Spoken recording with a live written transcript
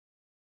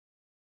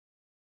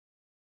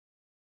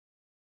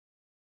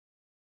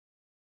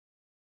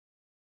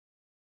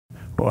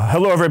Well,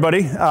 hello,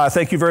 everybody.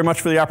 Thank you very much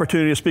for the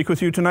opportunity to speak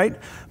with you tonight.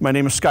 My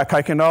name is Scott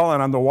Kuykendall,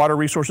 and I'm the Water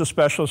Resources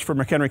Specialist for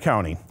McHenry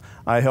County.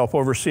 I help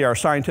oversee our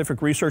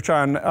scientific research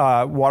on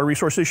water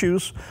resource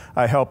issues.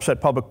 I help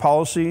set public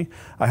policy.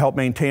 I help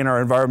maintain our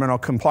environmental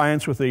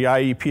compliance with the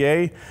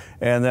IEPA,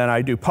 and then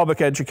I do public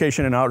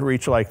education and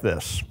outreach like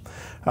this.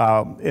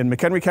 In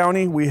McHenry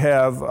County, we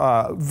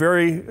have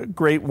very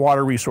great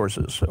water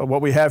resources.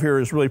 What we have here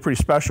is really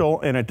pretty special,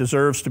 and it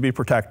deserves to be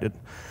protected.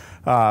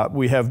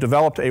 We have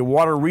developed a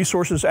water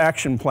resources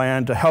action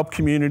plan to help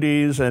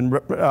communities and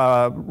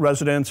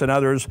residents and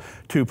others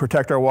to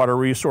protect our water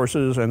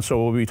resources, and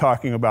so we'll be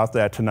talking about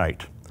that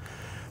tonight.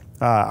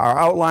 Our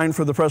outline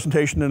for the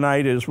presentation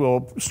tonight is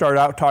we'll start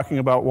out talking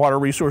about water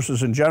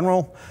resources in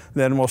general,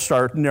 then we'll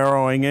start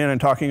narrowing in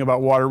and talking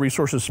about water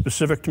resources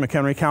specific to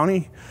McHenry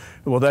County.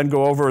 We'll then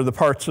go over the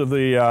parts of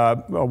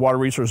the Water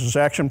Resources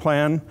Action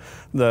Plan.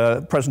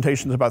 The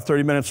presentation is about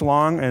 30 minutes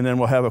long, and then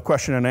we'll have a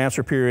question and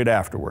answer period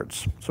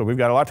afterwards. So we've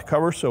got a lot to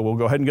cover, so we'll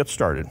go ahead and get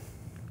started.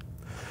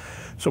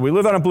 So we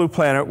live on a blue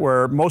planet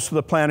where most of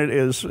the planet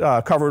is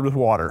covered with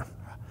water.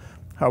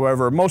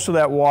 However, most of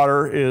that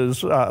water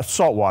is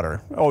salt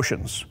water,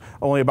 oceans.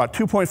 Only about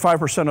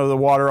 2.5% of the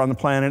water on the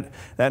planet,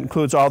 that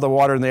includes all the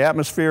water in the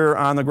atmosphere,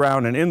 on the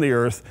ground, and in the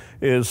earth,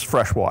 is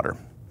fresh water.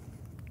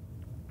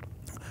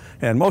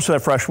 And most of that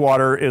fresh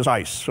water is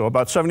ice. So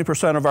about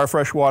 70% of our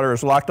fresh water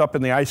is locked up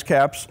in the ice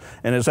caps,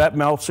 and as that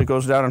melts, it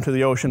goes down into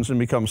the oceans and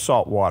becomes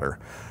salt water.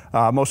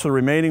 Most of the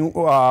remaining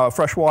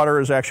fresh water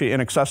is actually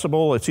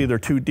inaccessible. It's either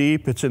too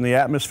deep, it's in the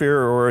atmosphere,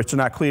 or it's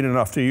not clean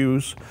enough to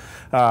use.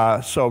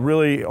 So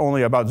really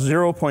only about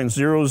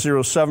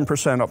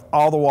 0.007% of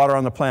all the water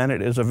on the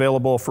planet is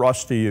available for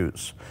us to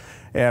use.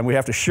 And we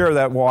have to share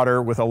that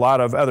water with a lot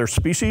of other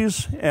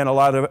species and a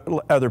lot of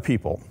other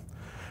people.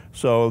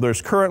 So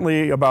there's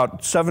currently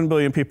about 7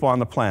 billion people on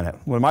the planet.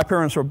 When my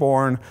parents were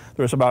born,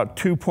 there's about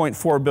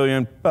 2.4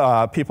 billion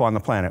people on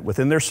the planet.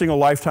 Within their single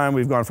lifetime,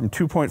 we've gone from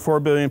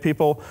 2.4 billion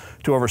people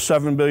to over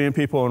 7 billion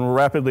people, and we're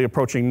rapidly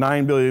approaching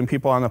 9 billion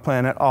people on the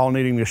planet, all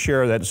needing to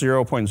share that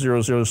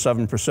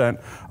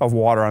 0.007% of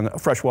water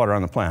fresh water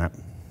on the planet.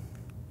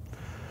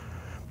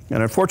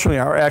 And unfortunately,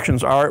 our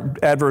actions are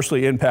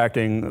adversely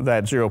impacting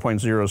that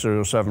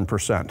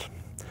 0.007%.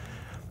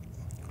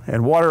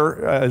 And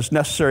water is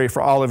necessary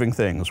for all living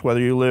things,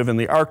 whether you live in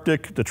the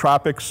Arctic, the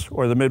tropics,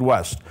 or the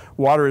Midwest.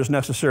 Water is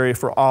necessary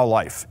for all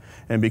life.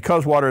 And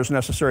because water is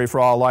necessary for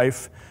all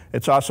life,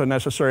 it's also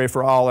necessary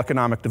for all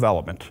economic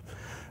development.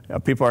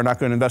 People are not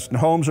going to invest in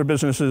homes or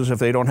businesses if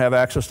they don't have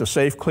access to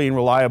safe, clean,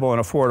 reliable,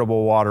 and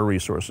affordable water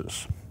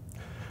resources.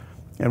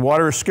 And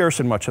water is scarce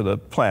in much of the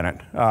planet.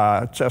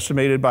 It's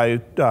estimated by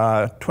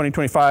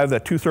 2025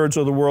 that 2/3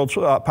 of the world's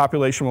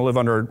population will live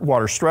under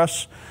water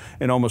stress,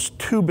 and almost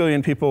 2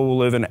 billion people will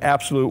live in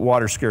absolute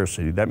water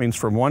scarcity. That means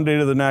from one day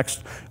to the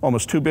next,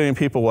 almost 2 billion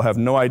people will have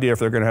no idea if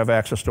they're going to have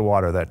access to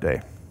water that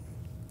day.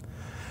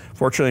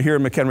 Fortunately, here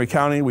in McHenry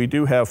County, we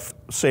do have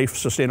safe,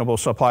 sustainable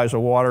supplies of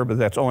water, but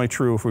that's only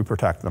true if we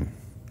protect them.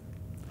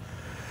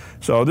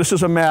 So this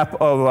is a map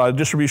of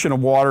distribution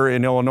of water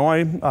in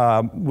Illinois.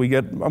 We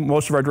get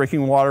most of our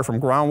drinking water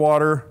from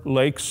groundwater,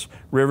 lakes,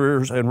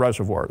 rivers, and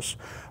reservoirs.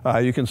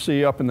 You can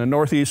see up in the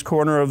northeast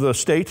corner of the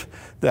state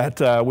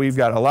that we've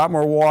got a lot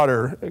more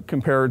water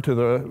compared to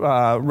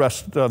the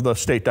rest of the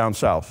state down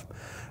south.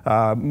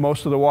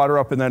 Most of the water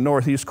up in that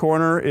northeast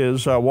corner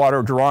is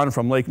water drawn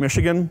from Lake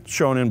Michigan,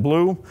 shown in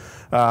blue.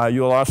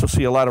 You'll also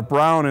see a lot of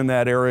brown in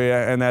that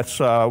area, and that's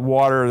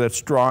water that's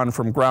drawn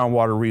from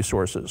groundwater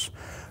resources.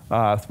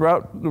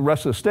 Throughout the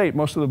rest of the state,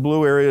 most of the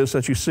blue areas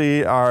that you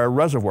see are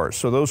reservoirs.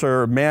 So those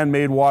are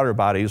man-made water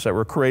bodies that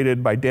were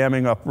created by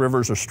damming up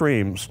rivers or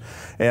streams.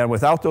 And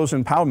without those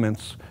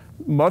impoundments,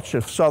 much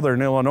of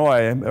southern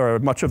Illinois, or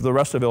much of the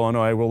rest of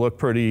Illinois, will look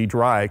pretty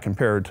dry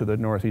compared to the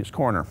northeast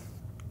corner.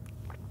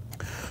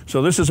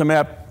 So this is a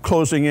map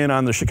closing in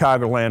on the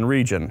Chicagoland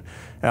region.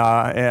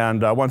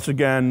 Once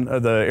again,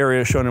 the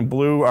areas shown in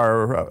blue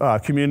are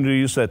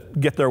communities that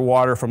get their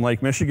water from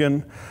Lake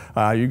Michigan.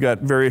 You've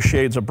got various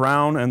shades of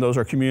brown, and those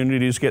are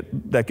communities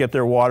that get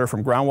their water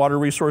from groundwater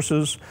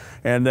resources.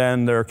 And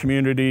then there are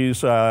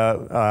communities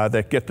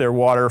that get their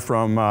water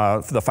from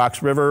the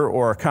Fox River,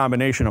 or a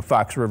combination of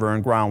Fox River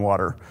and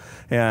groundwater.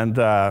 And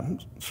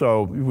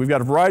so we've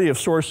got a variety of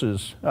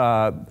sources.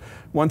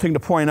 One thing to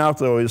point out,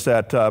 though, is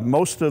that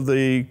most of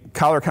the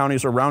collar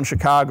counties around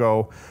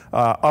Chicago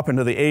up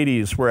into the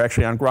 80s were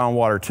actually on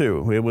groundwater,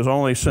 too. It was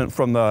only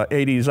from the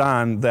 80s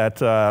on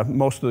that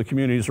most of the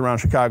communities around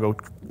Chicago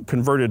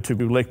converted to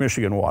Lake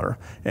Michigan water.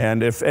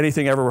 And if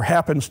anything ever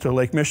happens to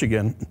Lake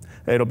Michigan,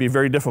 it'll be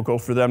very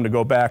difficult for them to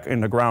go back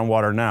into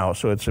groundwater now.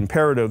 So it's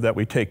imperative that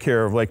we take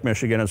care of Lake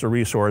Michigan as a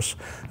resource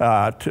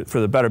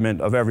for the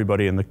betterment of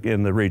everybody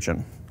in the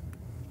region.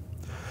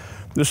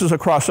 This is a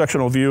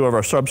cross-sectional view of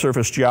our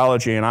subsurface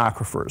geology and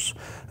aquifers.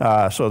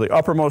 So the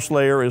uppermost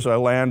layer is a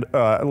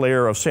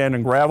layer of sand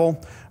and gravel.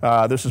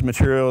 This is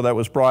material that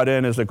was brought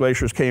in as the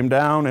glaciers came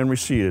down and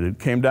receded,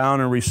 came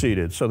down and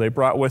receded. So they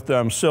brought with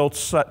them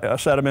silts,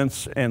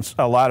 sediments, and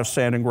a lot of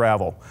sand and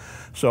gravel.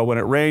 So when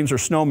it rains or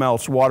snow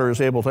melts, water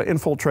is able to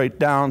infiltrate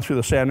down through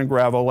the sand and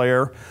gravel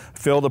layer,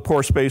 fill the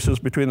pore spaces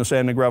between the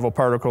sand and gravel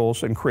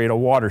particles, and create a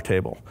water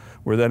table.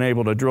 We're then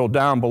able to drill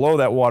down below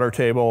that water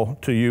table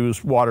to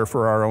use water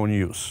for our own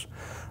use.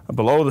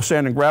 Below the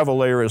sand and gravel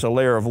layer is a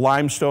layer of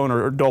limestone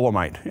or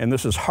dolomite, and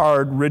this is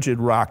hard, rigid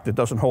rock that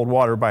doesn't hold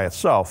water by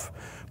itself.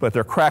 But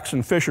there are cracks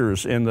and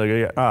fissures in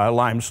the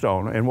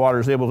limestone, and water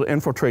is able to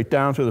infiltrate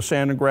down through the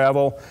sand and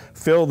gravel,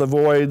 fill the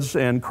voids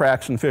and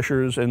cracks and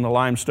fissures in the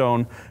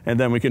limestone, and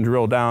then we can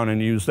drill down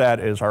and use that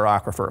as our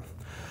aquifer.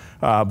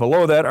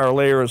 Below that are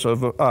layers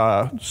of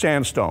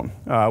sandstone.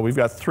 We've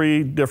got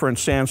 3 different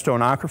sandstone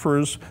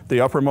aquifers.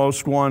 The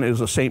uppermost one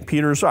is a St.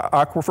 Peter's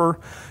aquifer,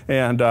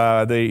 and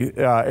the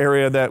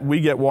area that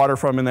we get water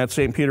from in that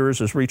St.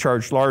 Peter's is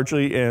recharged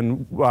largely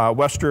in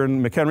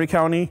western McHenry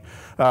County,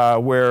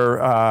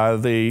 where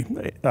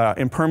the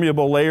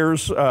impermeable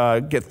layers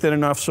get thin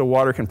enough so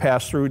water can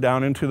pass through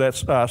down into that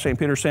St.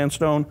 Peter's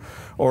sandstone,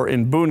 or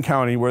in Boone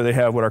County, where they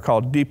have what are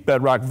called deep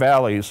bedrock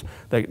valleys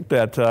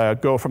that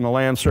go from the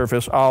land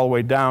surface all the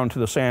way down to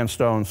the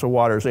sandstone, so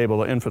water is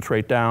able to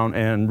infiltrate down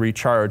and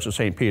recharge the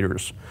St.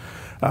 Peter's.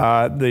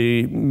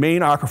 The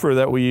main aquifer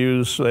that we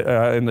use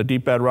in the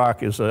deep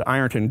bedrock is the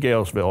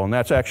Ironton-Galesville, and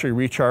that's actually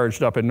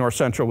recharged up in north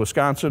central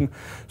Wisconsin,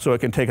 so it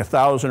can take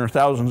 1,000 or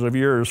thousands of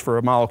years for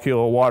a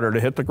molecule of water to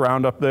hit the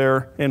ground up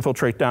there,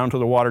 infiltrate down to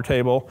the water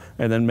table,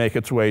 and then make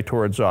its way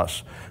towards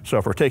us. So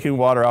if we're taking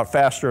water out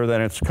faster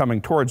than it's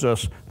coming towards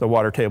us, the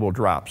water table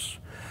drops.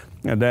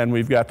 And then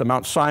we've got the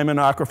Mount Simon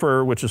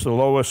aquifer, which is the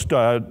lowest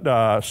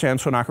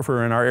sandstone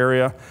aquifer in our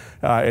area.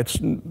 It's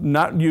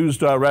not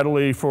used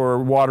readily for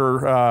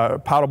water,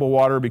 potable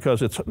water,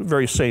 because it's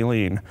very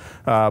saline.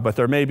 But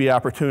there may be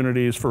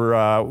opportunities for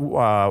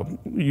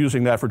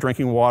using that for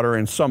drinking water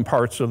in some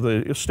parts of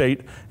the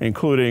state,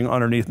 including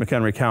underneath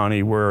McHenry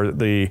County, where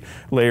the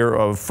layer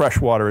of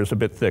fresh water is a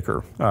bit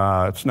thicker.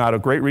 It's not a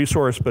great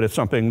resource, but it's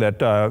something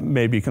that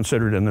may be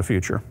considered in the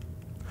future.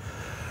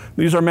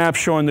 These are maps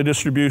showing the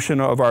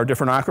distribution of our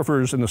different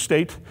aquifers in the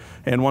state.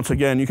 And once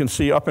again, you can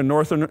see up in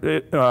northern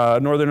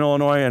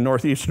Illinois and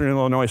northeastern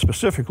Illinois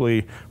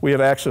specifically, we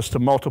have access to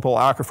multiple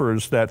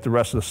aquifers that the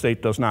rest of the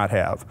state does not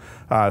have.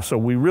 So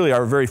we really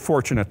are very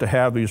fortunate to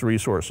have these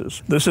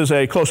resources. This is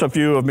a close-up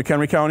view of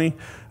McHenry County.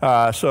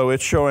 So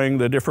it's showing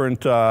the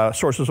different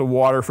sources of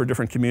water for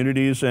different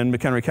communities in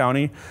McHenry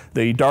County.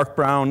 The dark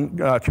brown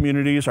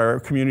communities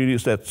are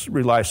communities that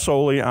rely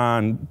solely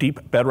on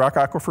deep bedrock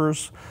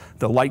aquifers.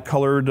 The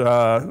light-colored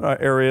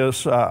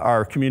areas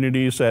are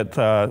communities that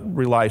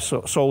rely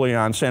solely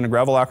on sand and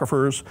gravel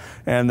aquifers,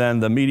 and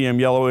then the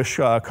medium yellowish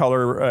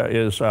color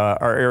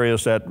are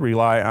areas that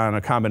rely on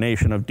a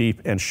combination of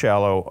deep and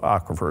shallow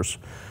aquifers.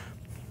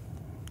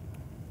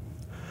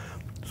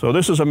 So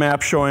this is a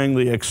map showing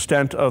the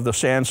extent of the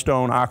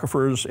sandstone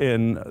aquifers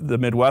in the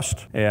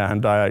Midwest,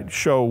 and I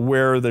show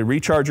where the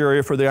recharge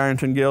area for the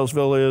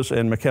Ironton-Galesville is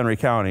in McHenry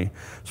County.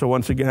 So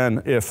once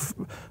again, if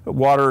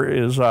water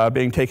is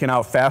being taken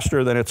out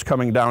faster than it's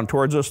coming down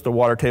towards us, the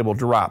water table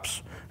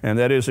drops, and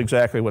that is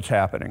exactly what's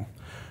happening.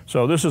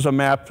 So this is a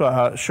map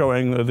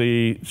showing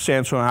the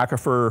sandstone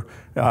aquifer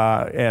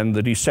and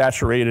the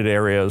desaturated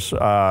areas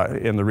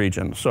in the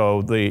region.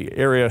 So the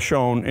area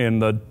shown in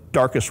the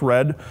darkest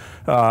red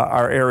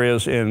are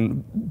areas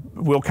in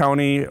Will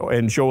County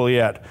and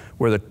Joliet,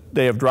 where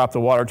they have dropped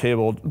the water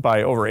table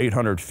by over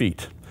 800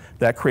 feet.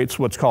 That creates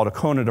what's called a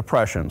cone of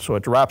depression. So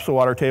it drops the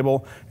water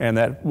table, and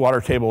that water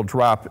table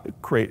drop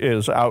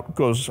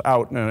goes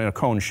out in a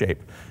cone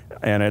shape.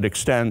 And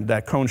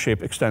that cone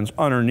shape extends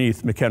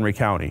underneath McHenry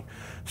County.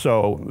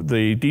 So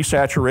the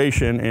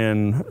desaturation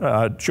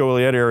in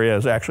Joliet area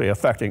is actually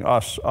affecting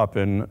us up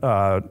in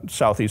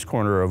southeast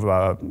corner of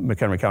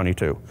McHenry County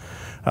too.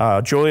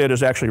 Joliet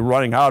is actually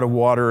running out of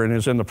water and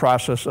is in the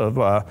process of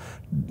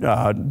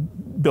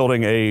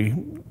building a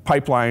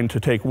pipeline to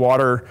take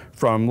water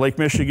from Lake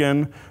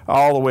Michigan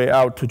all the way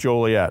out to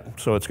Joliet.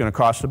 So it's going to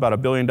cost about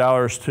 $1 billion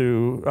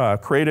to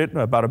create it,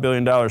 about $1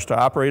 billion to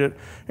operate it,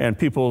 and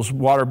people's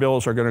water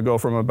bills are going to go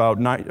from about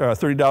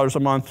 $30 a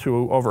month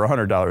to over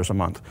 $100 a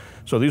month.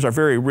 So these are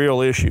very real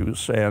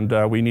issues,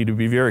 and we need to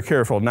be very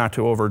careful not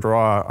to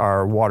overdraw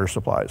our water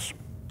supplies.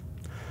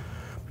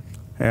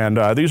 And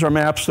these are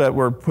maps that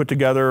were put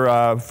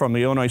together from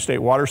the Illinois State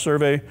Water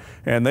Survey,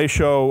 and they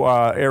show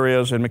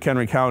areas in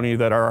McHenry County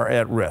that are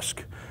at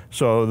risk.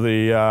 So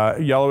the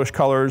yellowish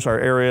colors are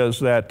areas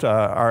that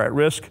are at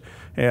risk,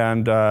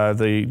 and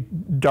the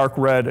dark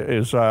red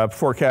is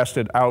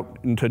forecasted out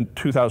into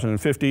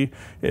 2050.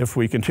 If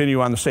we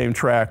continue on the same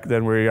track,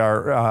 then we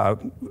are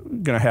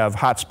going to have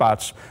hot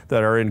spots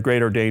that are in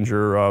greater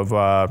danger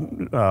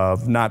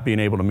of not being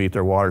able to meet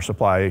their water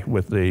supply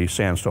with the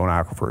sandstone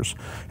aquifers.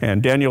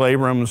 And Daniel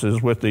Abrams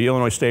is with the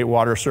Illinois State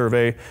Water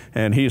Survey,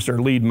 and he's their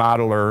lead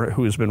modeler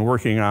who's been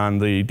working on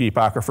the deep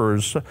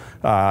aquifers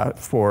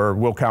for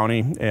Will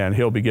County, and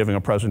he'll be giving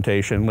a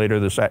presentation later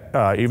this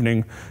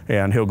evening,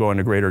 and he'll go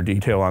into greater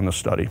detail on the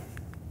study.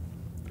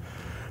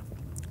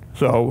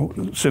 So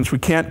since we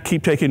can't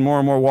keep taking more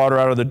and more water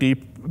out of the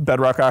deep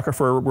bedrock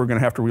aquifer, we're going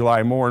to have to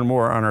rely more and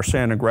more on our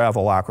sand and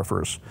gravel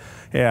aquifers.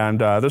 And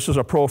this is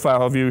a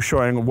profile view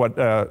showing what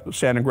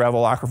sand and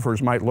gravel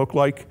aquifers might look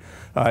like.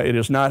 It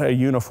is not a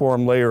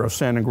uniform layer of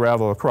sand and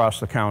gravel across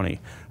the county.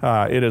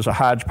 It is a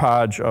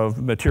hodgepodge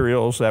of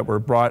materials that were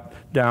brought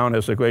down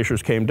as the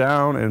glaciers came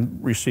down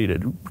and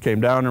receded, came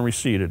down and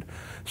receded.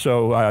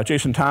 So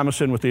Jason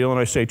Thomason with the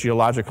Illinois State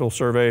Geological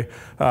Survey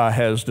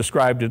has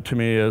described it to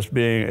me as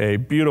being a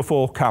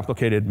beautiful,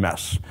 complicated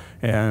mess.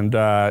 And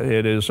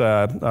it is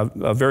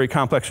a very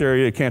complex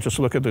area. You can't just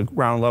look at the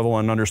ground level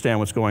and understand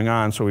what's going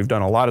on. So we've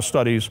done a lot of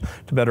studies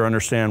to better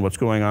understand what's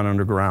going on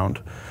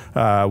underground.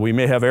 We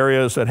may have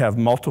areas that have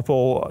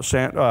multiple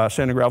sand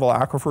and gravel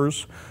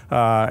aquifers.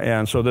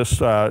 And so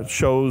this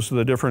shows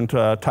the different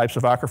types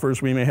of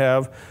aquifers we may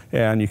have.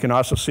 And you can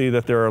also see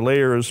that there are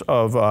layers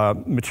of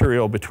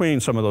material between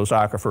some of those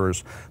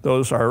aquifers.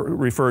 Those are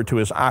referred to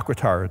as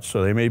aquitards.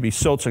 So they may be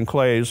silts and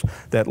clays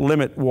that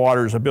limit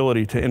water's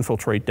ability to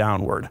infiltrate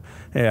downward.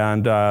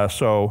 And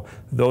so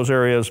those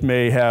areas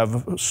may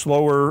have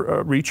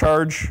slower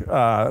recharge,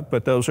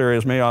 but those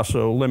areas may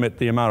also limit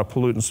the amount of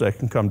pollutants that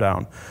can come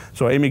down.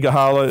 So Amy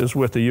Gahala is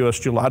with the U.S.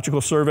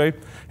 Geological Survey,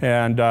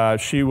 and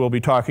she will be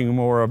talking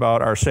more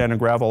about our sand and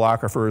gravel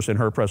aquifers in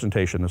her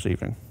presentation this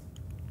evening.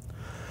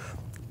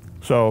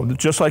 So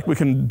just like we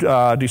can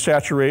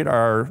desaturate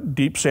our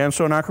deep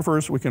sandstone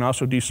aquifers, we can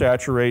also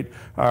desaturate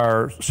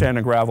our sand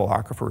and gravel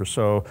aquifers.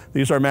 So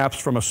these are maps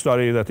from a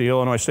study that the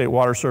Illinois State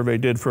Water Survey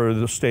did for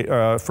the state,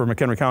 for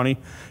McHenry County,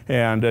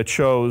 and it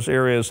shows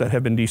areas that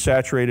have been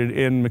desaturated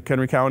in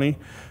McHenry County.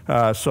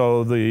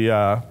 So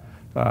the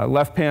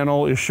left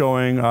panel is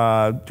showing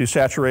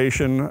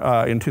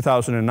desaturation in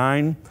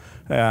 2009.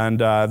 And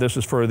this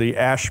is for the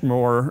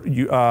Ashmore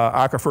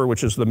aquifer,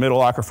 which is the middle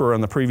aquifer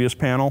on the previous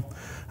panel.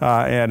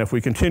 And if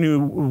we continue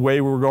the way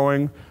we're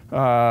going,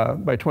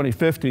 by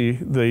 2050,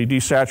 the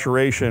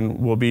desaturation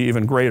will be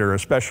even greater,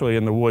 especially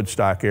in the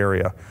Woodstock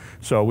area.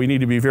 So we need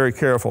to be very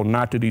careful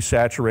not to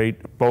desaturate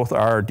both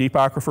our deep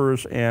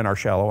aquifers and our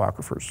shallow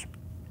aquifers.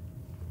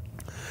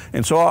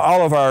 And so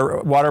all of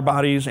our water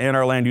bodies and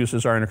our land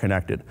uses are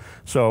interconnected.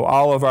 So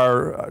all of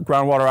our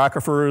groundwater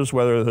aquifers,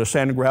 whether the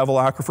sand and gravel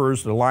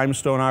aquifers, the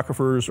limestone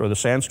aquifers, or the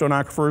sandstone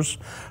aquifers,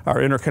 are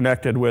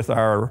interconnected with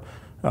our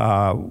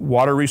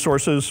water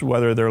resources,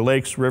 whether they're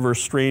lakes,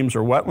 rivers, streams,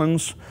 or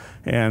wetlands.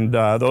 And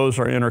those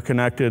are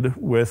interconnected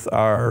with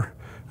our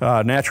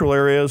natural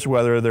areas,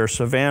 whether they're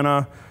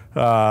savanna,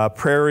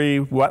 prairie,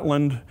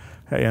 wetland,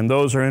 and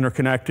those are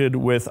interconnected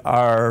with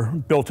our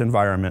built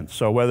environment.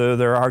 So whether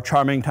they're our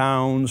charming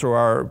towns or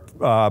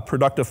our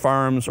productive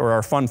farms or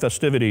our fun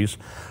festivities,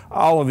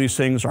 all of these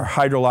things are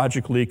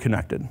hydrologically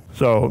connected.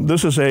 So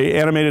this is an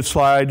animated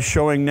slide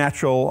showing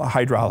natural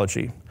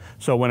hydrology.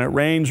 So when it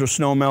rains or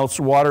snow melts,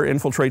 water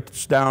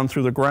infiltrates down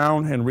through the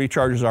ground and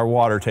recharges our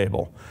water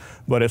table.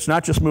 But it's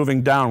not just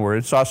moving downward,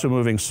 it's also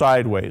moving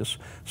sideways.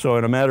 So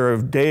in a matter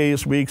of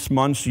days, weeks,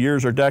 months,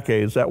 years, or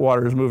decades, that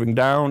water is moving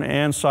down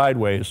and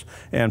sideways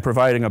and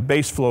providing a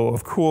base flow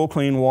of cool,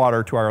 clean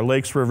water to our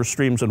lakes, rivers,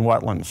 streams, and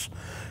wetlands.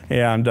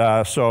 And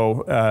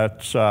so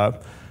it's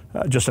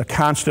just a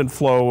constant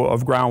flow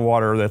of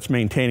groundwater that's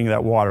maintaining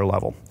that water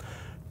level.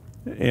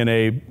 In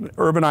a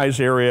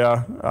urbanized area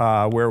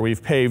where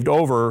we've paved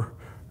over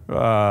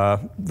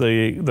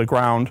the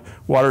ground,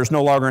 water is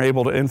no longer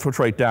able to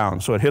infiltrate down.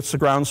 So it hits the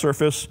ground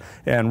surface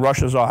and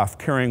rushes off,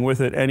 carrying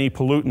with it any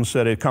pollutants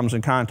that it comes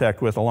in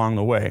contact with along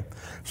the way.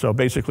 So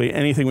basically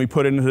anything we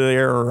put into the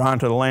air or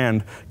onto the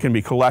land can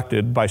be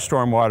collected by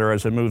stormwater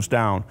as it moves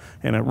down.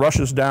 And it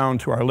rushes down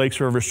to our lakes,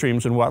 rivers,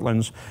 streams, and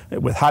wetlands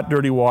with hot,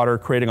 dirty water,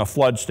 creating a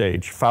flood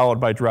stage, followed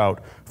by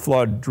drought,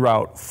 flood,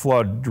 drought,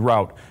 flood,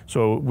 drought.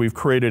 So we've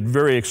created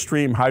very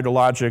extreme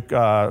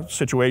hydrologic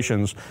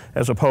situations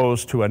as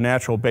opposed to a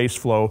natural base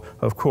flow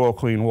of cool,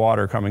 clean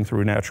water coming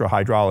through natural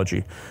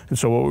hydrology. And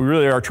so what we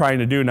really are trying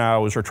to do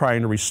now is we're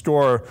trying to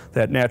restore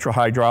that natural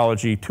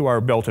hydrology to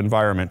our built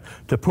environment,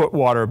 to put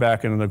water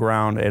back into the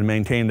ground and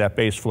maintain that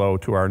base flow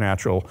to our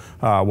natural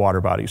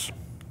water bodies.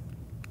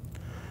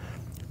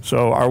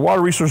 So our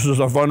water resources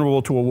are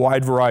vulnerable to a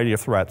wide variety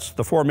of threats.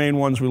 The four main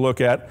ones we look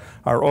at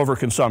are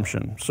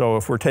overconsumption. So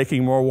if we're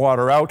taking more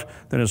water out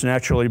than is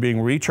naturally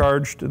being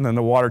recharged, and then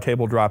the water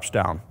table drops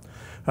down.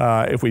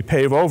 If we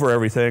pave over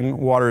everything,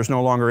 water is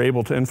no longer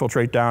able to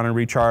infiltrate down and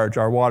recharge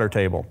our water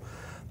table.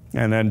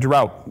 And then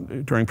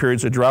drought. During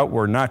periods of drought,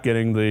 we're not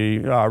getting the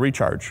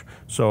recharge.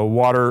 So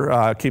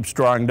water keeps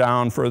drawing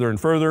down further and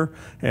further.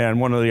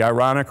 And one of the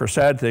ironic or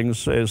sad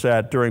things is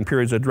that during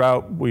periods of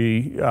drought,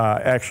 we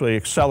actually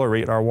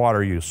accelerate our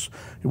water use.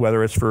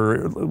 Whether it's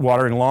for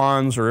watering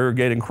lawns or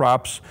irrigating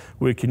crops,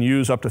 we can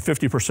use up to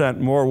 50%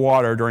 more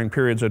water during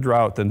periods of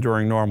drought than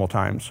during normal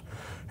times.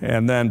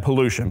 And then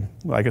pollution.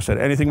 Like I said,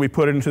 anything we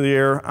put into the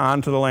air,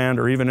 onto the land,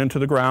 or even into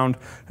the ground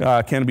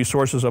can be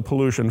sources of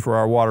pollution for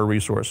our water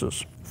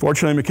resources.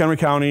 Fortunately, McHenry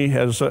County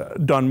has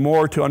done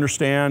more to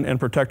understand and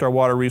protect our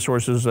water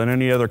resources than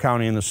any other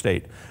county in the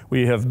state.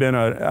 We have been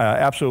an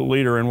absolute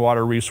leader in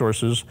water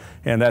resources,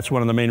 and that's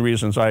one of the main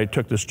reasons I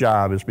took this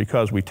job, is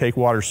because we take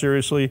water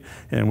seriously,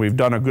 and we've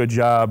done a good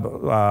job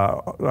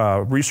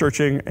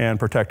researching and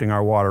protecting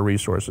our water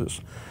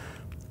resources.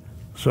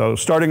 So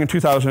starting in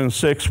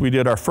 2006, we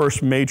did our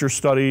first major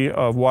study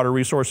of water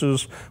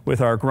resources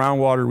with our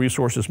groundwater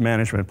resources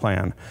management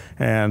plan.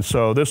 And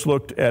so this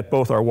looked at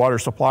both our water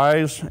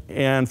supplies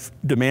and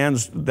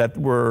demands that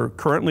were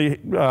currently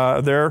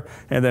there,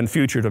 and then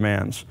future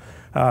demands.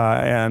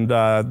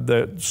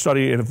 The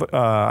study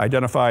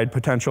identified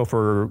potential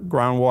for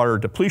groundwater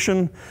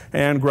depletion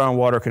and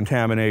groundwater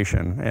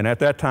contamination. And at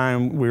that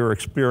time, we were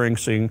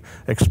experiencing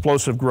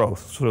explosive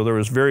growth. So there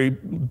was very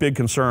big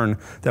concern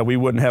that we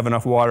wouldn't have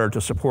enough water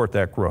to support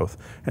that growth.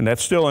 And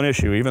that's still an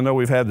issue. Even though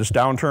we've had this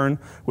downturn,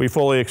 we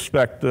fully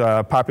expect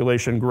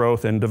population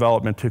growth and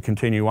development to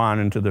continue on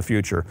into the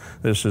future.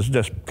 This has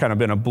just kind of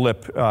been a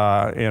blip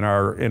in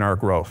our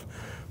growth.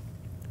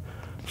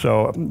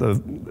 So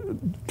the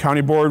county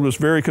board was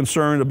very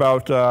concerned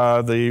about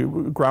the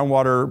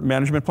groundwater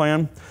management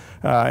plan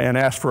and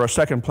asked for a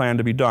second plan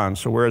to be done.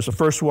 So whereas the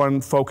first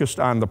one focused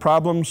on the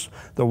problems,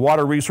 the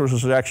Water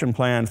Resources Action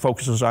Plan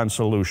focuses on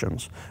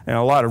solutions. And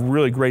a lot of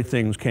really great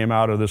things came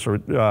out of this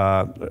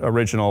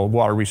original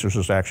Water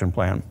Resources Action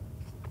Plan.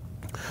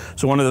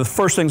 So one of the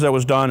first things that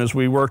was done is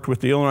we worked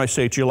with the Illinois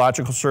State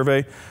Geological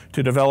Survey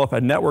to develop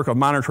a network of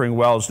monitoring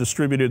wells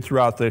distributed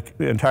throughout the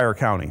entire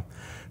county.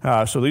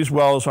 So these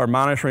wells are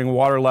monitoring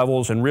water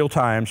levels in real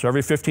time. So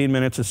every 15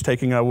 minutes it's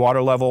taking a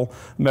water level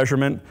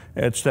measurement.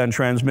 It's then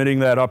transmitting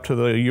that up to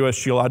the U.S.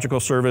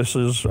 Geological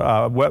Service's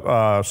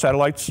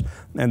satellites,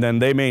 and then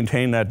they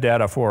maintain that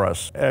data for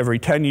us. Every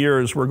 10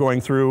 years we're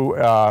going through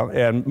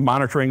and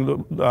monitoring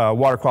the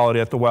water quality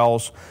at the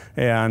wells,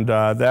 and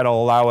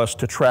that'll allow us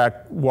to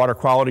track water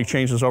quality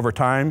changes over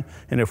time.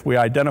 And if we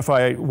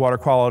identify water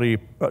quality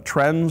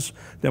trends,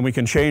 then we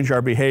can change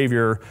our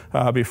behavior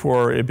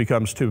before it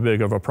becomes too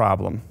big of a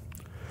problem.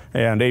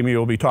 And Amy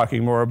will be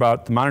talking more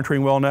about the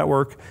monitoring well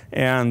network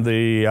and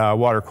the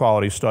water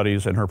quality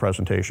studies in her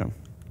presentation.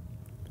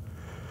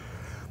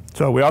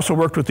 So we also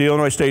worked with the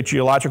Illinois State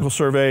Geological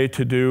Survey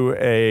to do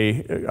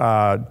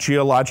a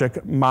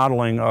geologic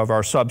modeling of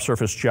our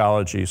subsurface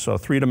geology. So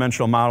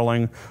three-dimensional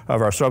modeling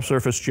of our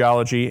subsurface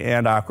geology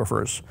and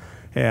aquifers.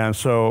 And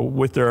so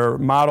with their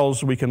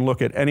models, we can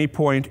look at any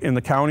point in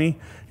the county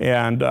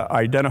and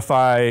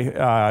identify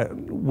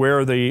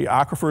where the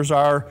aquifers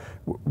are,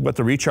 what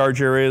the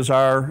recharge areas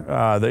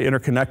are, the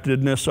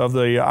interconnectedness of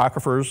the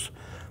aquifers.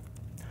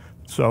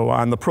 So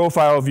on the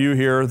profile view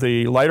here,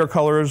 the lighter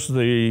colors,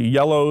 the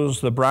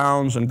yellows, the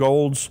browns and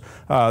golds,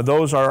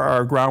 those are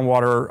our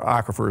groundwater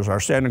aquifers,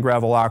 our sand and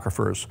gravel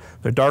aquifers.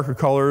 The darker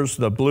colors,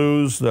 the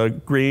blues, the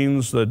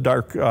greens, the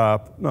dark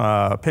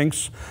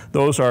pinks,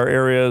 those are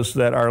areas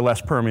that are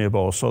less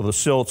permeable. So the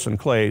silts and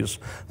clays,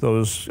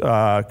 those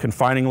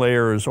confining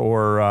layers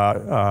or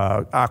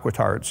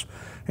aquatards.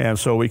 And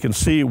so we can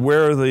see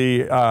where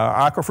the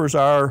aquifers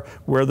are,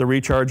 where the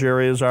recharge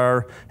areas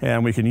are,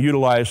 and we can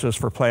utilize this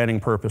for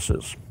planning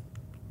purposes.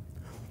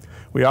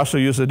 We also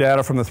use the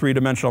data from the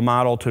three-dimensional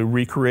model to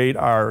recreate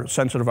our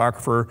sensitive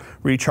aquifer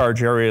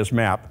recharge areas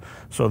map.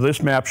 So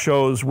this map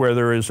shows where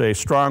there is a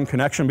strong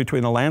connection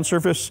between the land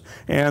surface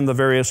and the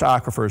various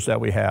aquifers that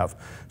we have.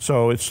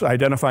 So it's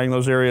identifying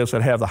those areas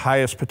that have the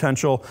highest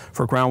potential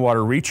for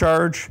groundwater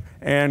recharge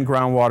and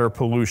groundwater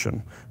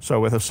pollution. So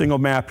with a single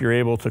map, you're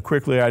able to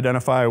quickly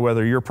identify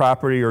whether your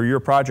property or your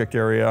project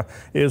area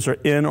is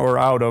in or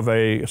out of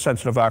a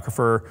sensitive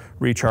aquifer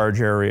recharge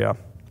area.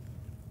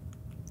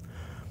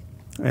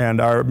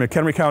 And our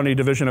McHenry County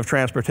Division of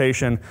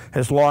Transportation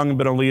has long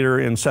been a leader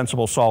in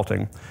sensible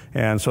salting.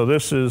 And so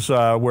this is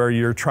where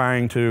you're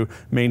trying to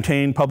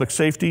maintain public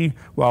safety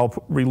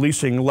while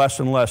releasing less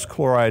and less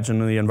chlorides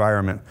into the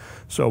environment.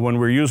 So when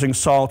we're using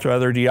salt or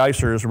other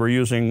deicers, we're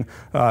using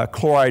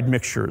chloride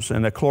mixtures.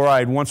 And the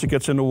chloride, once it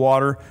gets into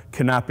water,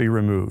 cannot be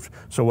removed.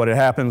 So what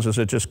happens is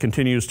it just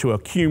continues to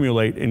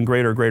accumulate in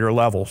greater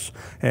levels.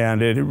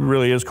 And it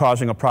really is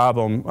causing a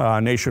problem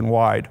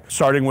nationwide.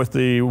 Starting with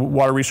the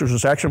Water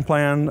Resources Action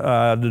Plan,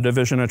 the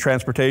Division of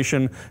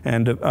Transportation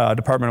and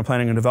Department of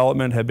Planning and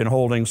Development have been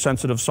holding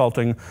sensitive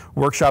salting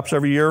workshops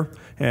every year,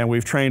 and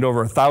we've trained over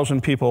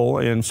 1,000 people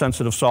in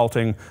sensitive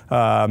salting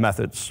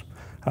methods.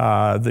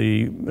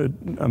 The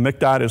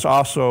MCDOT has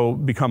also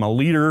become a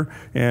leader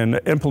in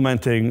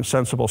implementing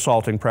sensible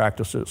salting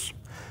practices.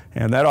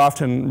 And that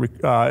often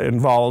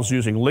involves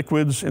using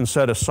liquids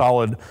instead of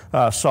solid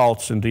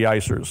salts and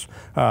deicers.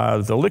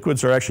 The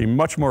liquids are actually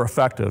much more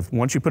effective.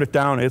 Once you put it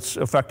down, it's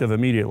effective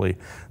immediately.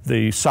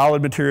 The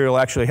solid material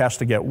actually has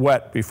to get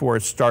wet before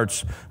it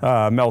starts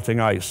melting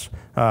ice.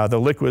 the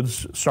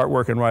liquids start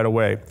working right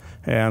away.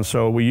 And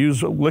so we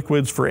use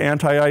liquids for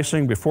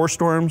anti-icing before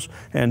storms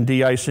and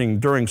de-icing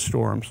during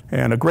storms.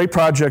 And a great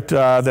project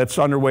that's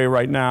underway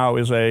right now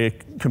is a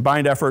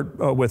combined effort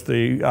with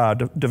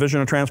the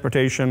Division of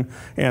Transportation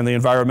and the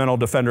environmental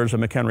defenders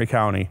of McHenry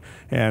County.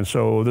 And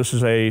so this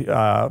is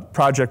a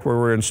project where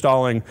we're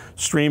installing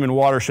stream and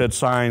watershed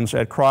signs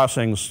at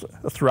crossings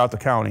throughout the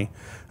county.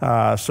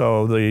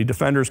 So the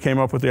defenders came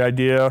up with the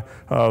idea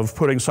of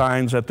putting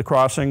signs at the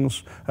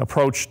crossings,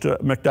 approached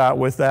McDOT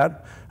with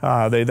that.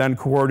 They then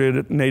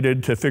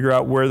coordinated to figure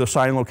out where the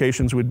sign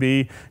locations would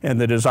be and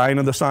the design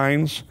of the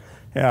signs.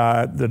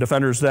 The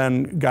defenders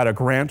then got a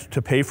grant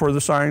to pay for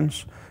the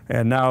signs,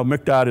 and now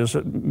McDOT is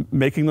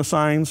making the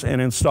signs and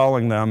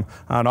installing them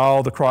on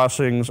all the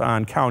crossings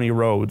on county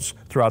roads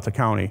throughout the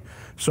county.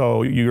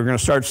 So you're going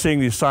to start seeing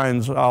these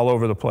signs all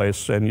over the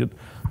place. And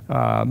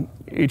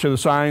each of the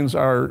signs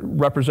are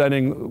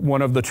representing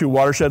one of the 2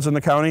 watersheds in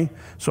the county.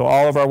 So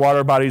all of our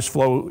water bodies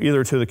flow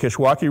either to the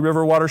Kishwaukee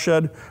River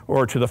watershed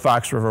or to the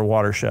Fox River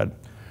watershed.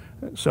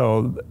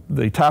 So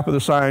the top of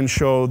the signs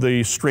show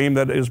the stream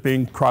that is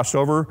being crossed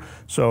over.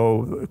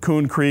 So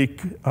Coon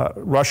Creek,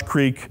 Rush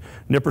Creek,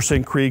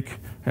 Nippersink Creek,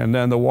 and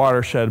then the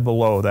watershed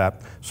below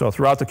that. So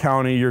throughout the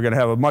county, you're going to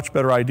have a much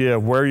better idea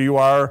of where you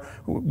are,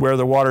 where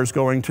the water is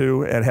going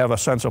to, and have a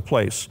sense of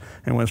place.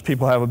 And when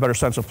people have a better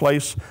sense of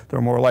place,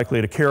 they're more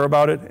likely to care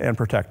about it and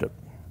protect it.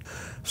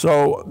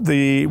 So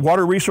the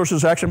Water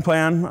Resources Action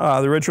Plan,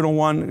 the original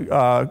one,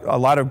 a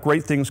lot of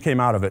great things came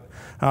out of it.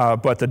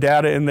 But the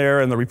data in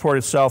there and the report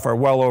itself are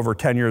well over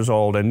 10 years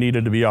old and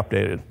needed to be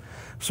updated.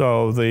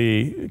 So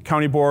the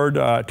county board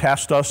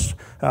tasked us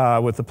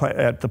at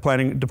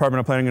the Department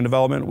of Planning and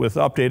Development with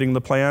updating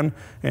the plan.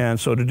 And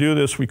so to do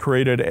this, we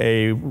created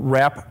a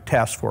RAP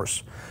task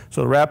force.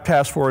 So the RAP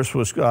task force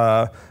was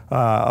a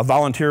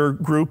volunteer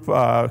group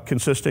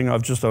consisting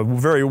of just a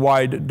very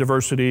wide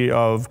diversity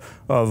of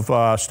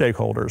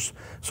stakeholders.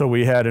 So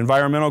we had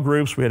environmental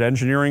groups, we had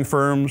engineering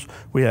firms,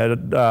 we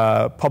had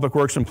public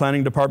works and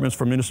planning departments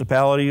for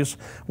municipalities,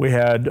 we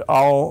had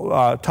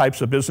all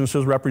types of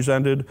businesses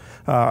represented.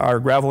 Our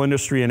gravel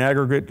industry and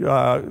aggregate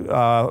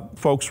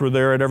folks were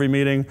there at every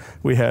meeting.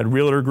 We had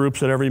realtor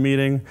groups at every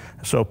meeting.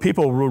 So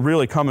people were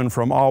really coming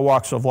from all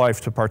walks of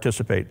life to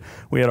participate.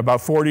 We had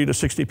about 40 to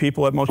 60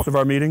 people at most of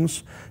our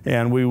meetings,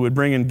 and we would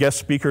bring in guest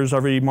speakers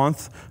every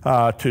month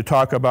to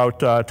talk about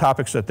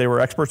topics that they were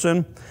experts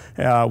in.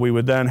 We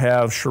would then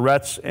have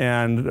charrettes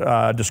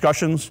and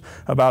discussions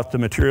about the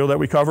material that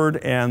we covered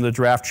and the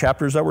draft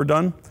chapters that were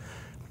done.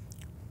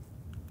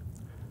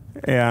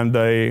 And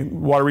the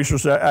Water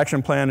Resources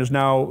Action Plan is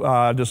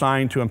now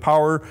designed to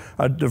empower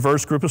a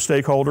diverse group of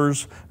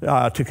stakeholders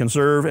to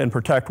conserve and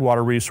protect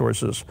water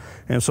resources.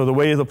 And so the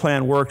way the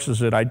plan works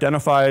is it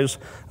identifies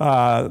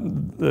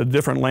the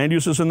different land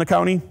uses in the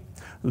county,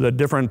 the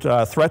different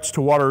threats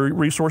to water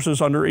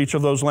resources under each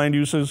of those land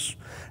uses,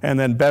 and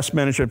then best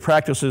management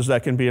practices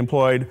that can be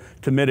employed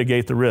to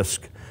mitigate the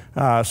risk.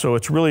 So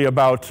it's really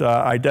about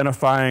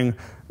identifying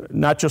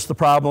not just the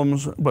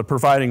problems, but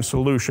providing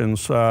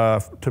solutions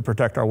to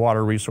protect our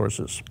water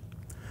resources.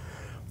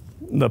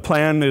 The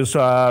plan is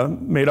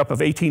made up of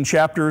 18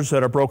 chapters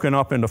that are broken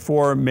up into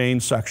 4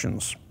 main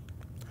sections.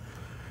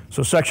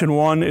 So section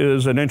 1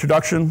 is an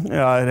introduction. It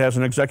has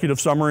an executive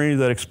summary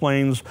that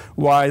explains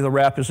why the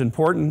RAP is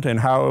important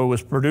and how it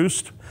was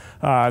produced.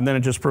 And then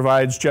it just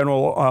provides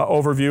general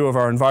overview of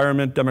our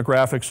environment,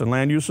 demographics, and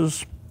land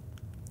uses.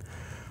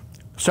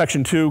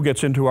 Section 2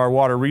 gets into our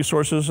water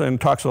resources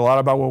and talks a lot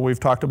about what we've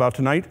talked about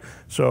tonight.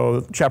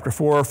 So chapter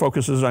 4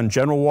 focuses on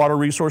general water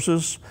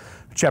resources.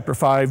 Chapter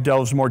 5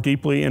 delves more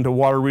deeply into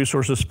water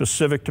resources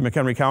specific to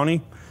McHenry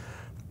County.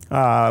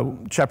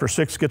 Chapter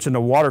 6 gets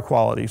into water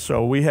quality.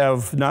 So we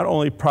have not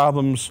only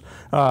problems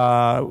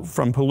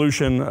from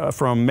pollution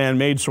from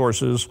man-made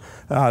sources,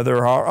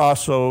 there are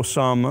also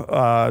some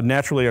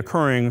naturally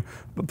occurring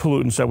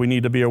pollutants that we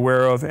need to be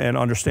aware of and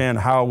understand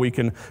how we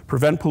can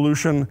prevent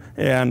pollution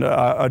and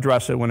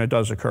address it when it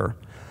does occur.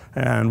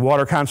 And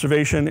water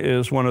conservation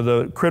is one of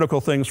the critical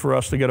things for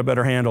us to get a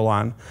better handle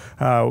on.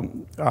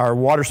 Our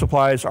water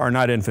supplies are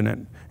not infinite,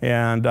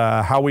 and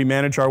how we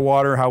manage our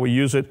water, how we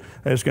use it,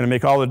 is going to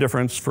make all the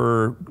difference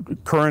for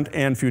current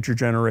and future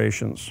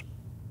generations.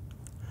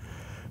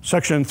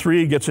 Section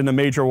 3 gets into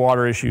major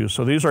water issues.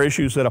 So these are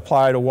issues that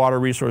apply to water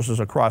resources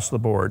across the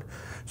board.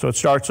 So it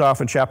starts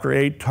off in Chapter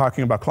 8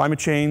 talking about climate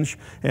change,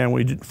 and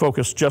we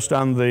focus just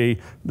on the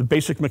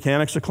basic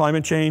mechanics of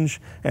climate change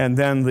and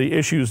then the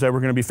issues that we're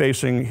going to be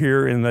facing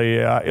here in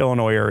the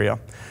Illinois area.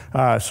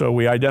 So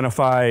we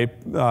identify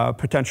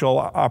potential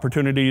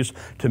opportunities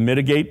to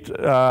mitigate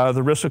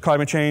the risk of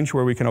climate change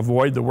where we can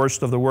avoid the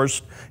worst of the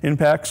worst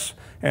impacts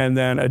and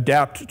then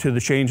adapt to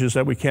the changes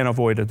that we can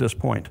avoid at this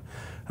point.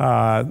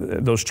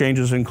 Those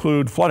changes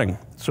include flooding.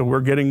 So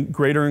we're getting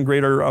greater and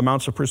greater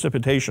amounts of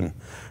precipitation,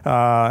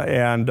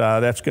 and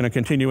that's going to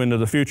continue into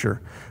the future.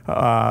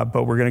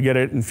 But we're going to get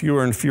it in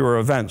fewer and fewer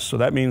events. So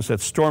that means that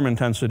storm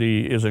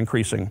intensity is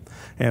increasing.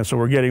 And so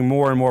we're getting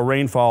more and more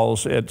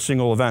rainfalls at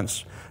single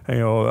events. You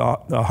know,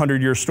 a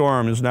 100-year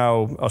storm is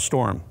now a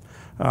storm.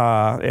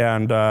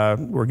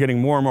 We're getting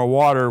more and more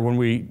water when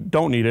we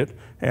don't need it,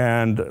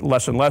 and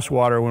less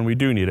water when we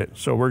do need it.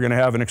 So we're going to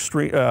have an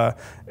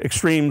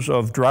extremes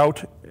of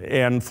drought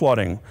and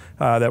flooding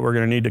that we're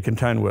going to need to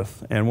contend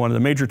with. And one of the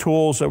major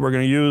tools that we're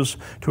going to use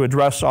to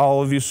address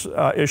all of these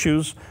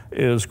issues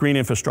is green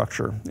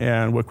infrastructure.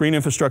 And what green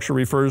infrastructure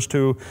refers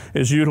to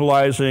is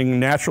utilizing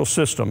natural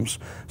systems,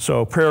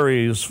 so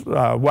prairies,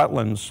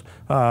 wetlands,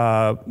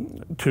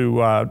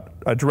 to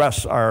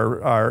address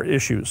our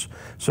issues.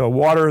 So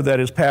water that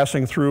is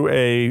passing through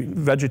a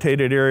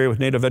vegetated area with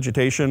native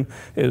vegetation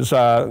is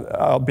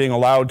being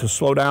allowed to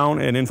slow down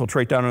and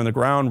infiltrate down in the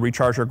ground,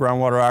 recharge our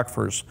groundwater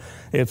aquifers.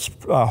 It's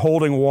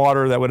holding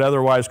water that would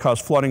otherwise cause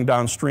flooding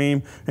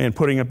downstream and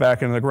putting it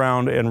back into the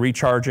ground and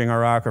recharging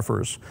our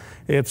aquifers.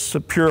 It's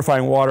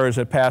purifying water as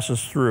it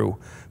passes through.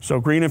 So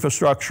green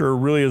infrastructure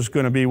really is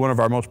going to be one of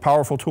our most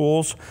powerful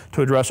tools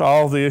to address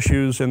all of the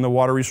issues in the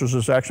Water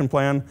Resources Action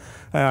Plan.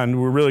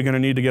 And we're really going to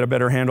need to get a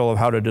better handle of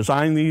how to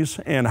design these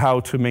and how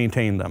to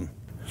maintain them.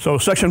 So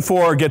Section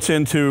 4 gets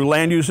into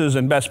land uses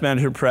and best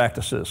management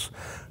practices.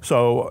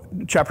 So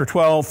Chapter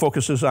 12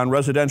 focuses on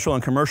residential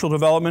and commercial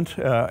development.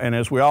 And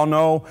as we all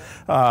know,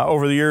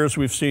 over the years,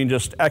 we've seen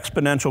just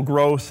exponential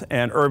growth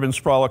and urban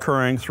sprawl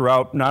occurring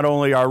throughout not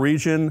only our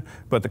region,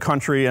 but the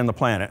country and the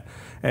planet.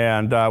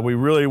 And we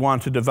really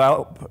want to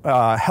develop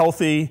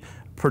healthy,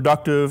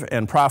 productive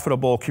and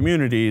profitable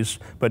communities,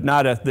 but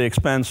not at the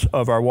expense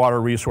of our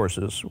water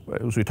resources.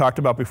 As we talked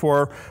about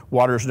before,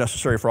 water is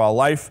necessary for all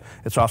life.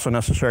 It's also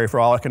necessary for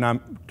all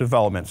economic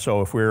development.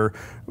 So if we're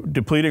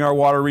depleting our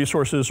water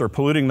resources or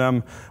polluting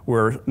them,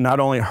 we're not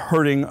only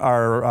hurting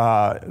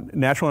our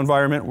natural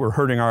environment, we're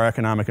hurting our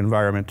economic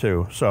environment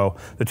too. So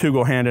the two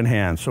go hand in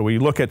hand. So we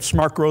look at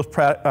smart growth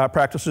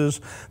practices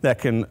that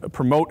can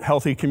promote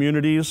healthy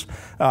communities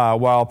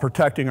while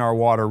protecting our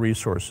water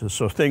resources.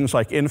 So things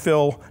like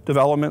infill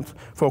development,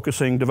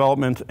 focusing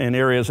development in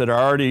areas that are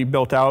already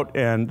built out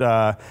and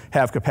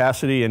have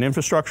capacity and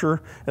infrastructure,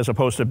 as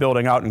opposed to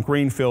building out in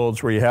green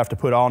fields where you have to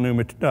put all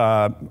new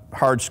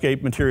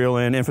hardscape material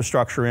in,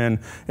 infrastructure in,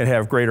 and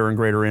have greater and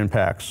greater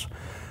impacts.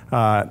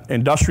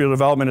 Industrial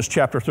development is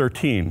Chapter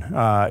 13.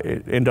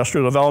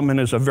 Industrial development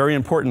is a very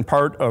important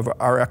part of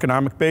our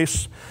economic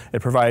base.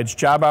 It provides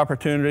job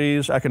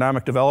opportunities,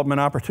 economic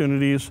development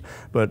opportunities,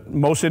 but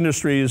most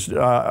industries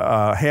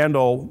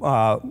handle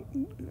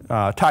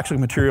toxic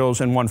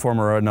materials in one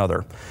form or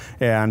another.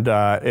 And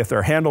if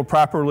they're handled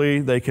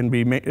properly, they can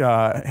be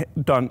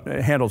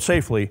handled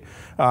safely,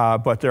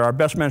 but there are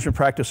best management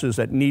practices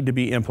that need to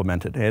be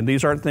implemented. And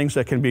these aren't things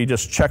that can be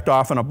just checked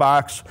off in a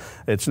box.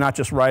 It's not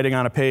just writing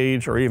on a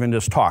page or even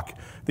just talk.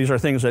 These are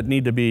things that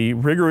need to be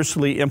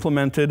rigorously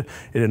implemented.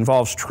 It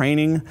involves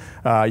training.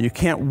 You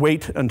can't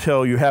wait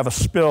until you have a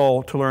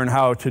spill to learn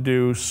how to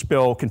do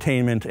spill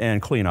containment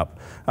and cleanup.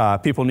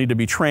 People need to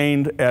be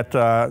trained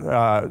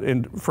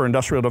for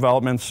industrial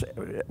developments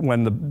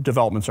when the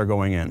developments are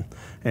going in.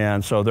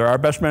 And so there are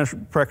best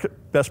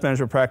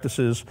management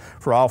practices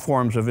for all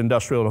forms of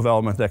industrial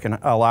development that can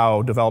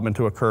allow development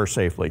to occur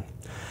safely.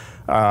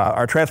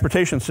 Our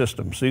transportation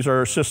systems. These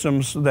are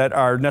systems that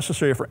are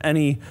necessary for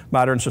any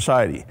modern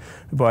society.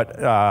 But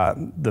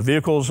the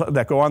vehicles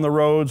that go on the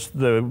roads,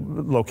 the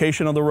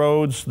location of the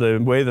roads, the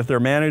way that they're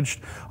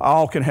managed,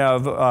 all can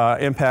have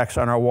impacts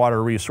on our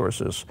water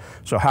resources.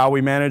 So how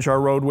we manage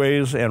our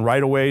roadways and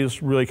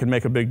right-of-ways really can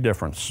make a big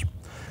difference.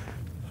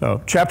 So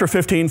Chapter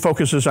 15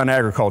 focuses on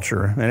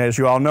agriculture, and as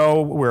you all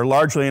know, we're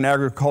largely an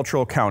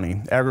agricultural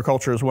county.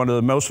 Agriculture is one of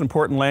the most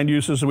important land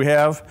uses we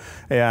have,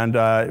 and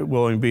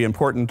will be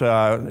important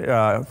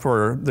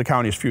for the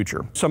county's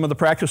future. Some of the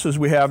practices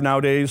we have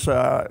nowadays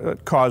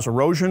cause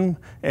erosion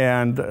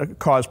and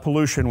cause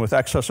pollution with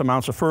excess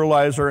amounts of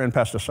fertilizer and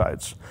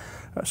pesticides.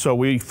 So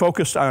we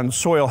focused on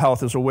soil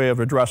health as a way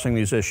of addressing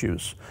these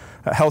issues.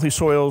 Healthy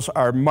soils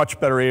are much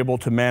better able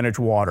to manage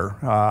water.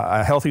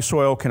 A healthy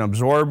soil can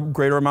absorb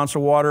greater amounts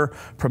of water,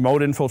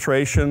 promote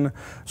infiltration,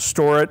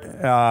 store it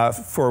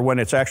for when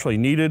it's actually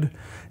needed.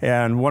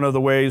 And one of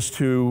the ways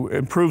to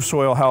improve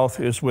soil health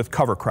is with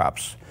cover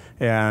crops.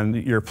 And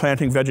you're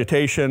planting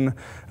vegetation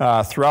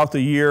throughout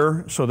the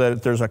year so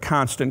that there's a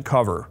constant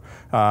cover.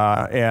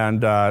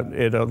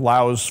 It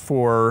allows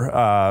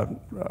for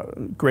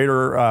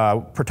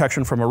greater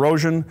protection from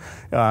erosion.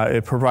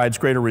 It provides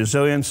greater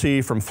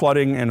resiliency from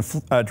flooding and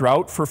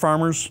drought for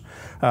farmers.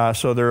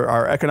 So there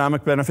are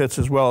economic benefits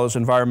as well as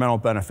environmental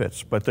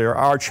benefits. But there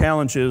are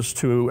challenges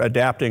to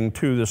adapting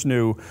to this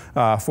new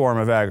form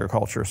of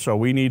agriculture. So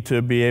we need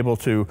to be able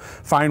to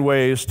find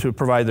ways to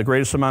provide the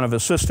greatest amount of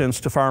assistance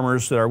to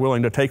farmers that are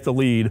willing to take the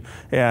lead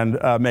and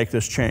make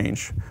this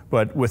change.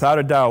 But without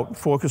a doubt,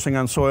 focusing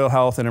on soil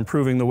health and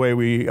improving the way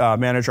we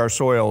manage our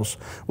soils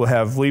will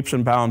have leaps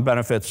and bounds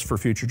benefits for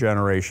future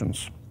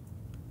generations.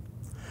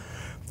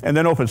 And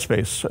then open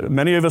space.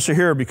 Many of us are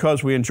here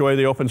because we enjoy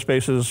the open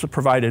spaces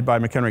provided by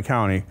McHenry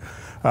County.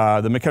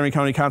 The McHenry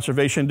County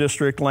Conservation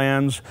District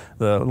lands,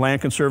 the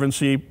Land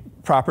Conservancy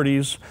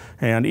properties,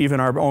 and even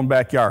our own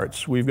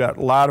backyards. We've got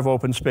a lot of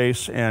open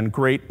space and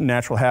great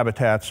natural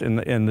habitats in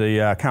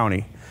the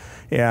county.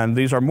 And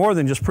these are more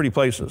than just pretty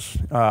places.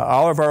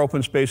 All of our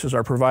open spaces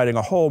are providing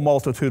a whole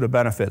multitude of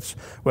benefits,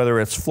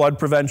 whether it's flood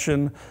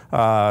prevention,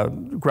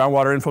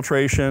 groundwater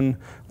infiltration,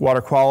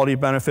 water quality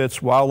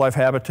benefits, wildlife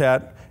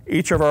habitat.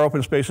 Each of our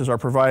open spaces are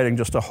providing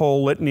just a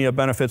whole litany of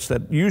benefits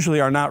that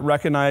usually are not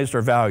recognized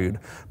or valued,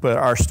 but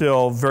are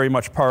still very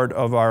much part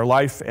of our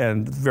life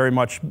and very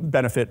much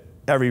benefit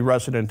every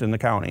resident in the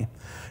county.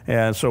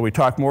 And so we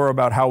talk more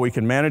about how we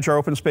can manage our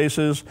open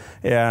spaces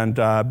and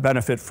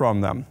benefit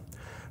from them.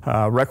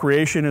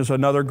 Recreation is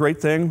another great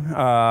thing.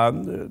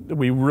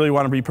 We really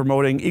want to be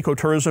promoting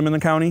ecotourism in the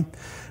county,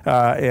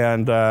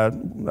 and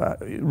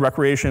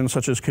recreation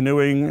such as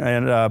canoeing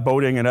and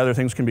boating and other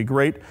things can be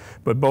great,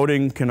 but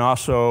boating can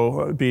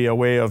also be a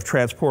way of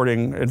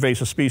transporting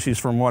invasive species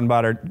from one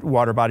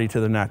water body to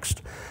the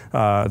next.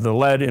 The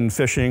lead in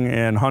fishing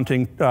and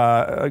hunting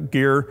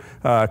gear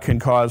can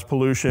cause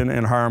pollution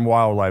and harm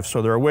wildlife.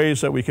 So there are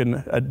ways that we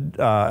can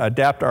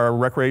adapt our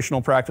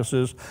recreational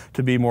practices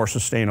to be more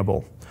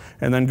sustainable.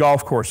 And then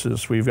golf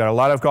courses. We've got a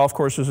lot of golf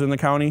courses in the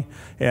county,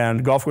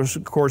 and golf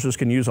courses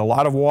can use a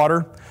lot of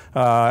water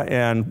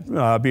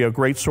and be a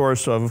great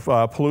source of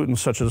pollutants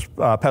such as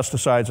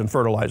pesticides and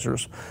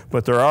fertilizers.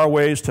 But there are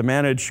ways to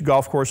manage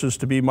golf courses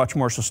to be much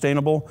more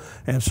sustainable,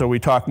 and so we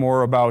talk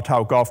more about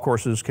how golf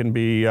courses can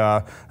be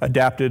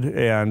adapted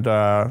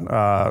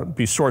and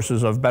be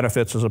sources of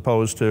benefits as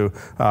opposed to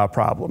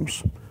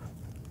problems.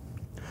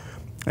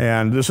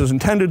 And this is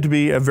intended to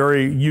be a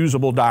very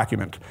usable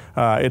document.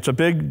 It's a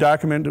big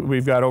document.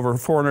 We've got over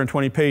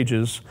 420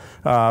 pages,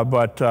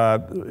 but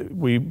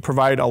we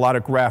provide a lot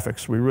of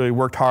graphics. We really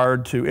worked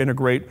hard to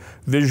integrate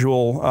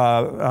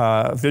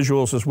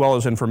visuals as well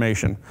as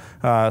information.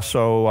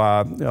 So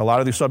a lot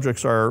of these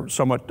subjects are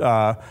somewhat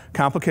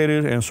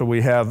complicated, and so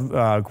we have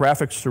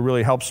graphics to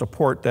really help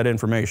support that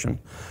information.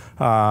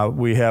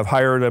 We have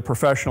hired a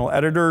professional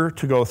editor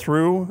to go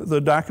through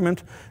the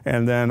document,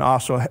 and then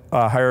also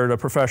hired a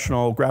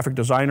professional graphic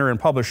designer and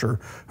publisher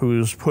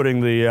who's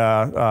putting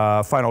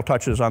the final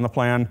touches on the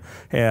plan,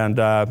 and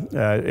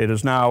it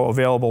is now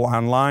available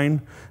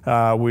online.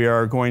 We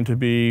are going to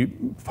be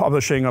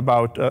publishing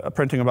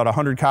printing about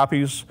 100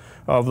 copies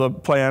of the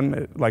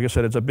plan. Like I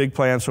said, it's a big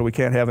plan, so we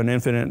can't have an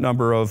infinite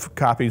number of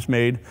copies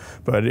made,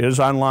 but it is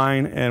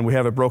online, and we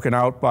have it broken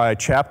out by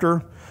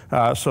chapter.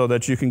 So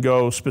that you can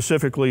go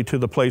specifically to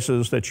the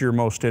places that you're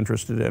most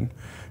interested in.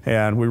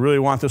 And we really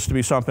want this to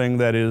be something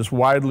that is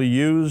widely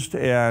used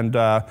and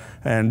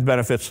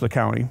benefits the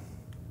county.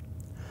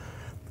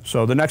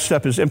 So the next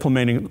step is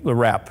implementing the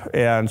RAP.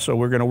 And so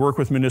we're going to work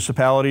with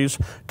municipalities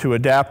to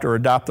adapt or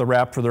adopt the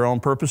RAP for their own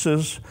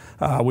purposes.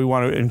 We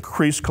want to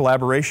increase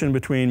collaboration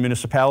between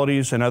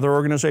municipalities and other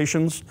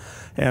organizations.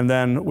 And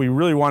then we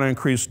really want to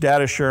increase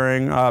data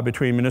sharing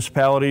between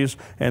municipalities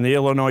and the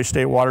Illinois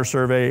State Water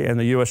Survey and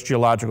the U.S.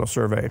 Geological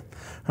Survey.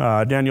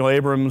 Daniel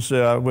Abrams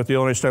with the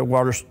Illinois State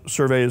Water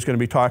Survey is going to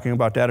be talking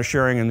about data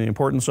sharing and the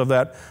importance of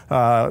that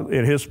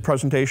in his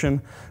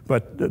presentation.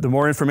 But the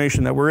more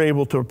information that we're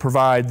able to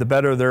provide, the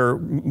better their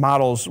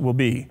models will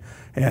be.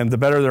 And the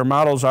better their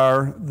models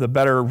are, the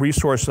better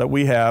resource that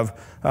we have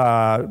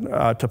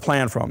to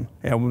plan from,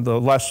 and the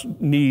less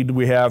need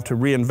we have to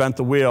reinvent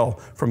the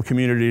wheel from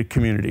community to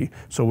community.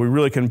 So we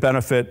really can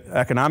benefit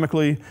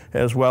economically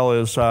as well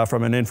as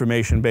from an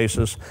information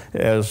basis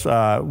as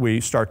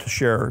we start to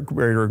share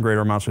greater and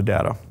greater amounts of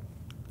data.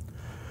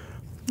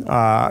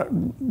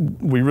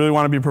 We really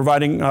want to be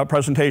providing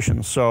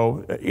presentations.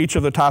 So each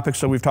of the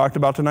topics that we've talked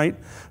about tonight,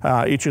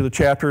 each of the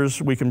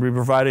chapters, we can be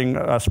providing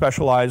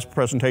specialized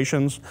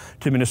presentations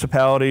to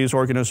municipalities,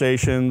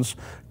 organizations,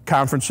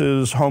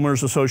 conferences,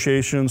 homeowners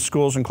associations,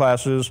 schools and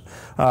classes,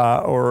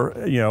 or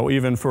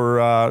even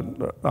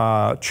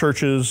for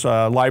churches,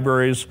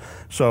 libraries.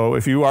 So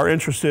if you are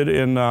interested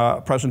in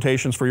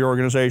presentations for your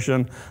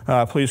organization,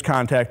 please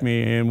contact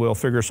me and we'll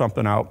figure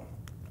something out.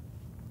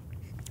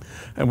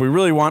 And we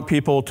really want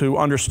people to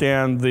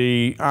understand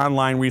the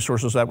online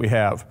resources that we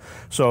have.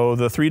 So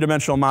the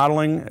three-dimensional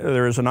modeling,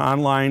 there is an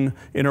online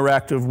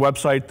interactive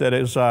website that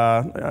is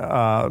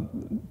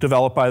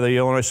developed by the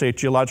Illinois State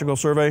Geological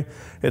Survey.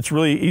 It's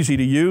really easy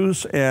to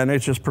use, and it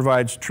just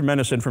provides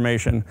tremendous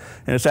information.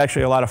 And it's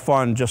actually a lot of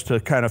fun just to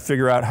kind of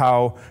figure out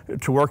how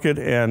to work it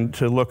and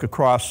to look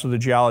across the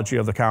geology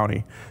of the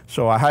county.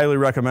 So I highly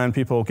recommend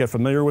people get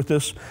familiar with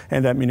this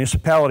and that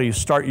municipalities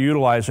start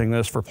utilizing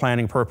this for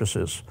planning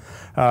purposes.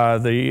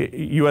 The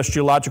U.S.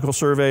 Geological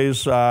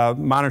Survey's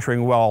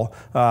monitoring well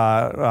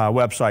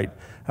website.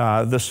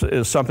 This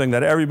is something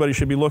that everybody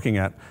should be looking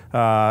at.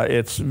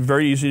 It's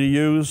very easy to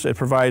use. It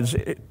provides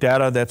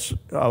data that's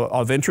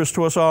of interest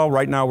to us all.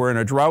 Right now we're in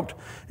a drought,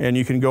 and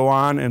you can go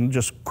on and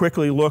just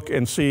quickly look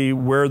and see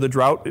where the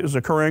drought is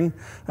occurring,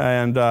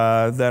 and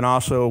then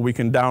also we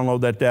can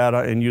download that data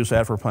and use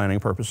that for planning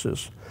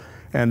purposes.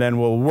 And then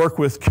we'll work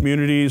with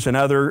communities and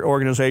other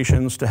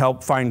organizations to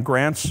help find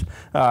grants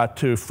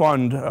to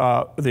fund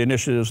the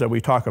initiatives that we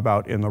talk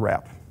about in the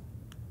RAP.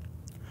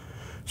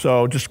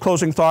 So just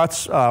closing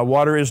thoughts,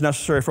 water is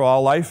necessary for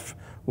all life.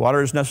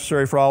 Water is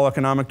necessary for all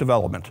economic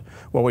development.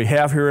 What we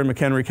have here in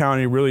McHenry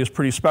County really is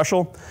pretty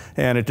special,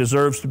 and it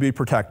deserves to be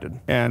protected.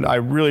 And I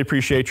really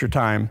appreciate your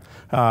time.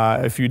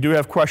 If you do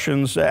have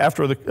questions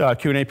after the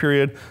Q&A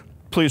period,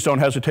 please don't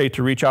hesitate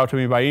to reach out to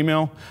me by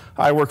email.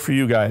 I work for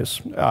you guys.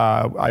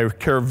 I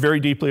care very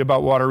deeply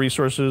about water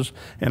resources,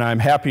 and I'm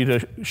happy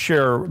to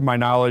share my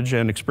knowledge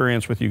and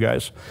experience with you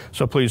guys.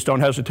 So please don't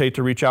hesitate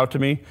to reach out to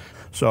me.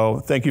 So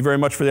thank you very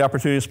much for the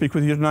opportunity to speak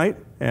with you tonight,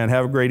 and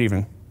have a great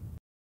evening.